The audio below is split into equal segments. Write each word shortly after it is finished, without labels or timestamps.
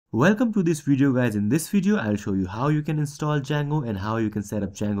Welcome to this video, guys. In this video I'll show you how you can install Django and how you can set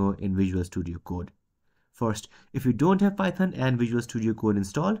up Django in Visual Studio Code. First, if you don't have Python and Visual Studio Code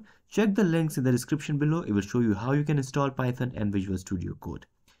installed, check the links in the description below. It will show you how you can install Python and Visual Studio Code.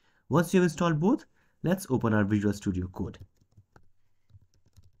 Once you have installed both, let's open our Visual Studio Code.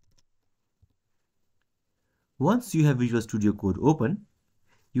 Once you have Visual Studio Code open,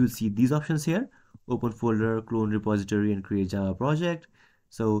 you will see these options here: open folder, clone repository, and create Java project.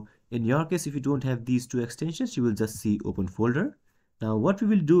 So in your case, if you don't have these two extensions, you will just see open folder. Now what we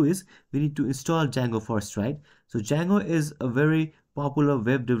will do is we need to install Django first, right? So Django is a very popular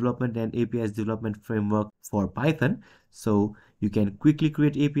web development and APIs development framework for Python. So you can quickly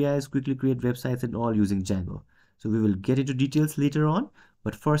create APIs, quickly create websites and all using Django. So we will get into details later on,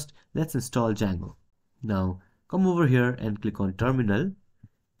 but first let's install Django. Now come over here and click on terminal,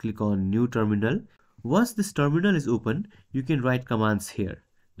 click on new terminal. Once this terminal is open, you can write commands here.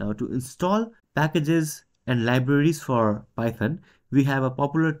 Now to install packages and libraries for Python, we have a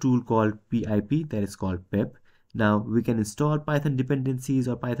popular tool called PIP, that is called pip. Now we can install Python dependencies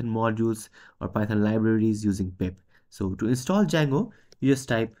or Python modules or Python libraries using pip. So to install Django, you just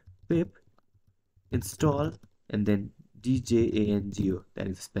type pip install and then Django, that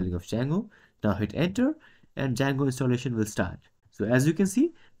is the spelling of Django. Now hit enter and Django installation will start. So as you can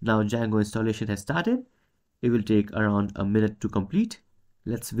see, now Django installation has started. It will take around a minute to complete.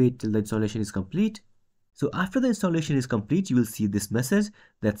 Let's wait till the installation is complete. So after the installation is complete, you will see this message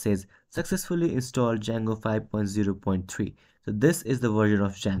that says successfully installed Django 5.0.3. So this is the version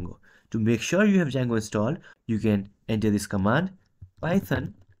of Django. To make sure you have Django installed, you can enter this command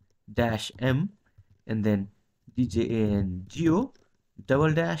python -m and then django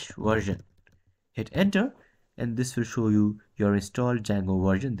 --version. Hit enter and this will show you your installed Django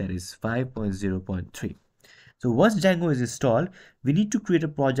version, that is 5.0.3. So once Django is installed, we need to create a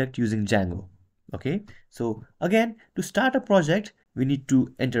project using Django. Okay, so again, to start a project, we need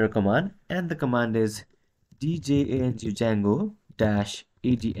to enter a command, and the command is django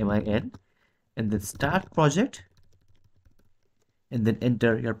 -admin and then start project and then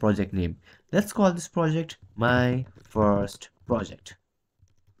enter your project name. Let's call this project my first project.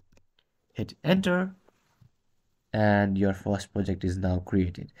 Hit enter and your first project is now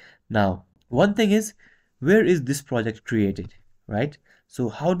created. Now one thing is, where is this project created, right? So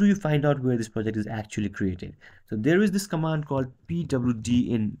how do you find out where this project is actually created? So there is this command called pwd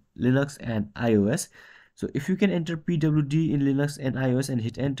in Linux and iOS. So if you can enter pwd in Linux and iOS and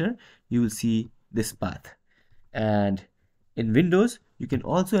hit enter, you will see this path. And in Windows, you can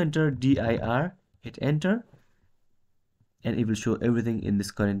also enter dir, hit enter, and it will show everything in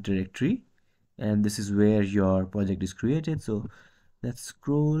this current directory. And this is where your project is created. So let's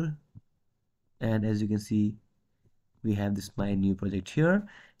scroll, and as you can see, we have this my new project here.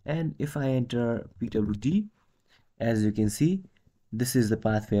 And if I enter pwd, as you can see, this is the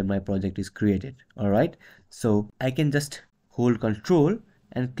path where my project is created. All right, so I can just hold Control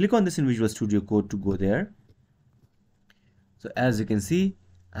and click on this in Visual Studio Code to go there. So as you can see,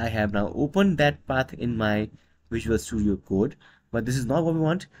 I have now opened that path in my Visual Studio Code, but this is not what we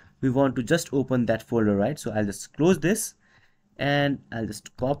want. We want to just open that folder, right? So I'll just close this and I'll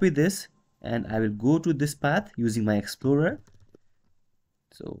just copy this and I will go to this path using my Explorer.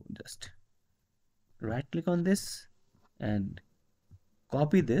 So just right click on this and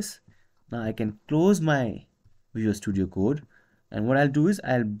copy this. Now I can close my Visual Studio Code, and what I'll do is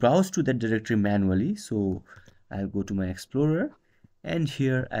I'll browse to that directory manually. So I'll go to my Explorer and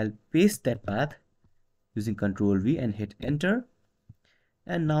here I'll paste that path using Ctrl V and hit enter.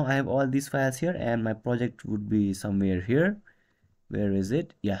 And now I have all these files here and my project would be somewhere here. Where is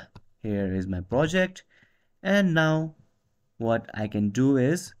it? Yeah, here is my project. And now what I can do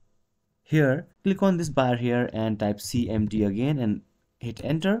is here click on this bar here and type cmd again and hit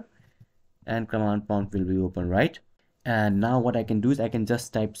enter, and command prompt will be open, right? And now what I can do is I can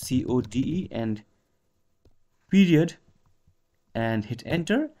just type code and period and hit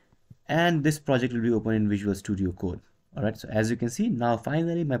enter, and this project will be open in Visual Studio Code. All right, so as you can see, now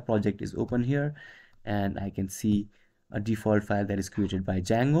finally my project is open here and I can see a default file that is created by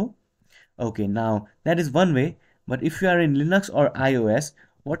Django. Okay, now that is one way, but if you are in Linux or iOS,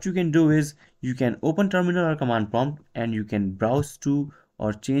 what you can do is you can open terminal or command prompt and you can browse to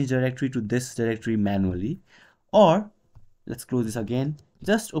or change directory to this directory manually. Or let's close this again,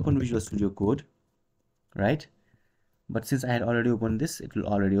 just open Visual Studio Code, right? But since I had already opened this, it will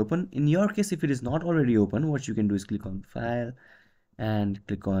already open. In your case, if it is not already open, what you can do is click on File and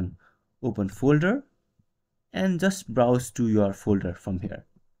click on Open Folder and just browse to your folder from here.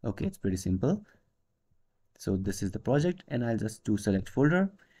 Okay, it's pretty simple. So this is the project and I'll just do select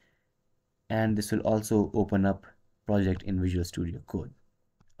folder and this will also open up project in Visual Studio Code.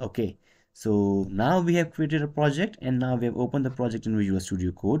 Okay, so now we have created a project and now we have opened the project in Visual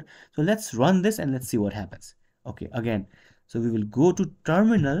Studio Code. So let's run this and let's see what happens. Okay, again, so we will go to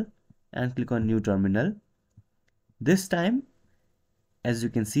terminal and click on new terminal. This time, as you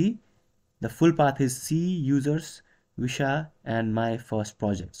can see, the full path is C users Visha and my first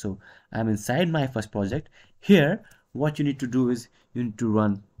project. So I'm inside my first project. Here, what you need to do is you need to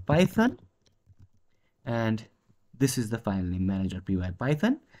run Python, and this is the file name manage.py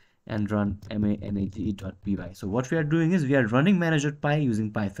Python, and run manage.py. So what we are doing is we are running manage.py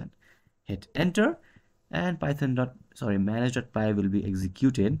using Python. Hit enter, and manage.py will be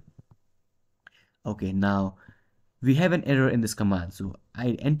executed. Okay, now we have an error in this command. So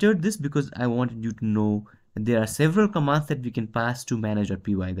I entered this because I wanted you to know that there are several commands that we can pass to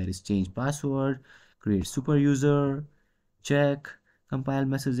manage.py. That is change password, create super user, check, compile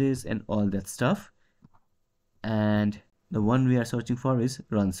messages, and all that stuff. And the one we are searching for is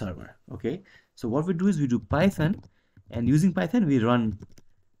run server. Okay, so what we do is we do Python, and using Python we run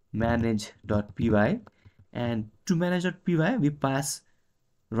manage.py, and to manage.py we pass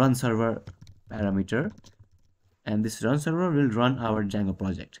run server parameter, and this run server will run our Django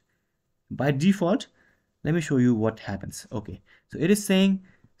project. By default, let me show you what happens. Okay, so it is saying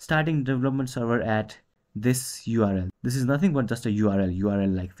starting development server at this URL. This is nothing but just a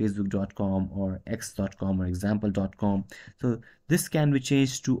URL like facebook.com or x.com or example.com. So this can be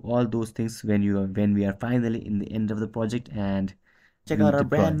changed to all those things when we are finally in the end of the project and check out our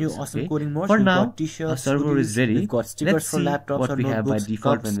brand new awesome coding mods. For We've now, got t-shirts, our server hoodies, is ready. we've got stickers Let's for see laptops what or we have by notebooks,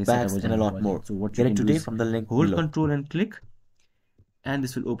 default when cups, we set bags, up and a lot project. more. So what Get you it can do today is from the link hold below. Control and click, and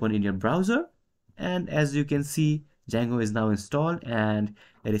this will open in your browser. And as you can see, Django is now installed, and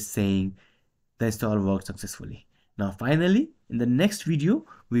it is saying the install worked successfully. Now finally, in the next video,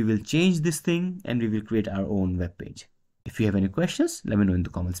 we will change this thing and we will create our own web page. If you have any questions, let me know in the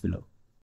comments below.